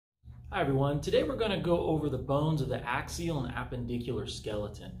Hi everyone, today we're going to go over the bones of the axial and appendicular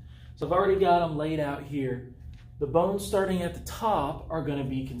skeleton. So I've already got them laid out here. The bones starting at the top are going to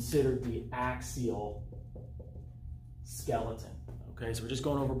be considered the axial skeleton. Okay, so we're just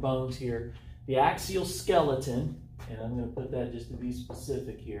going over bones here. The axial skeleton, and I'm going to put that just to be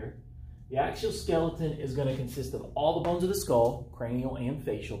specific here. The axial skeleton is going to consist of all the bones of the skull, cranial and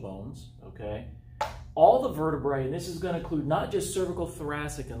facial bones, okay? All the vertebrae, and this is going to include not just cervical,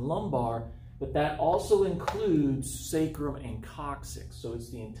 thoracic, and lumbar, but that also includes sacrum and coccyx. So it's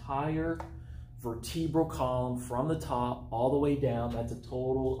the entire vertebral column from the top all the way down. That's a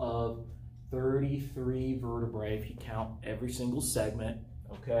total of 33 vertebrae if you count every single segment,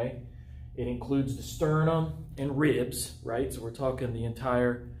 okay? It includes the sternum and ribs, right? So we're talking the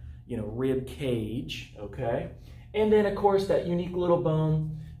entire, rib cage, okay? And then, of course, that unique little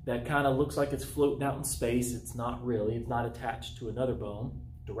bone that kind of looks like it's floating out in space. It's not really. It's not attached to another bone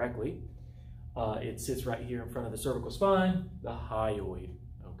directly. It sits right here in front of the cervical spine, the hyoid,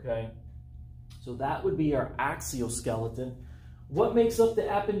 okay? So that would be our axial skeleton. What makes up the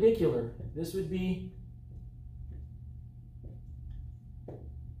appendicular? This would be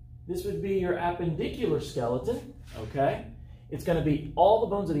your appendicular skeleton, okay? It's going to be all the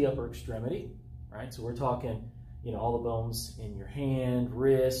bones of the upper extremity, right? So we're talking all the bones in your hand,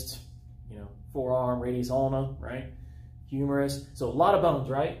 wrist, forearm, radius ulna, right? Humerus. So a lot of bones,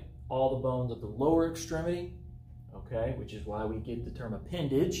 right? All the bones of the lower extremity, okay? Which is why we get the term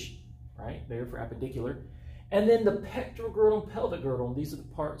appendage, right? There for appendicular. And then the pectoral girdle and pelvic girdle. And these are the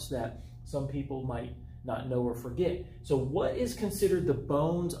parts that some people might not know or forget. So what is considered the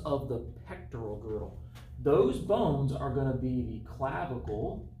bones of the pectoral girdle? Those bones are going to be the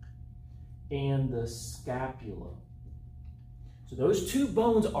clavicle and the scapula. So those two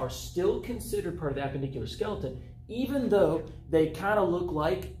bones are still considered part of the appendicular skeleton, even though they kind of look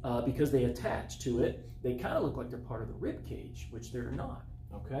like, because they attach to it, they kind of look like they're part of the rib cage, which they're not,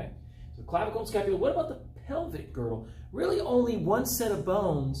 okay? So clavicle and scapula. What about the pelvic girdle? Really only one set of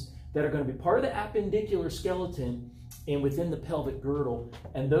bones that are going to be part of the appendicular skeleton and within the pelvic girdle,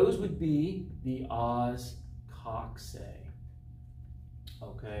 and those would be the os coxae,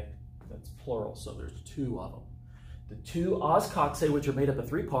 okay? That's plural, so there's two of them. The two os coxae, which are made up of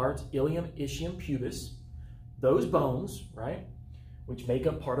three parts, ilium, ischium, pubis, those bones, right, which make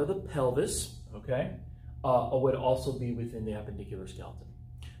up part of the pelvis, okay, would also be within the appendicular skeleton.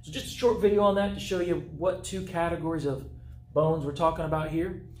 So just a short video on that to show you what two categories of bones we're talking about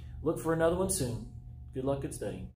here. Look for another one soon. Good luck at studying.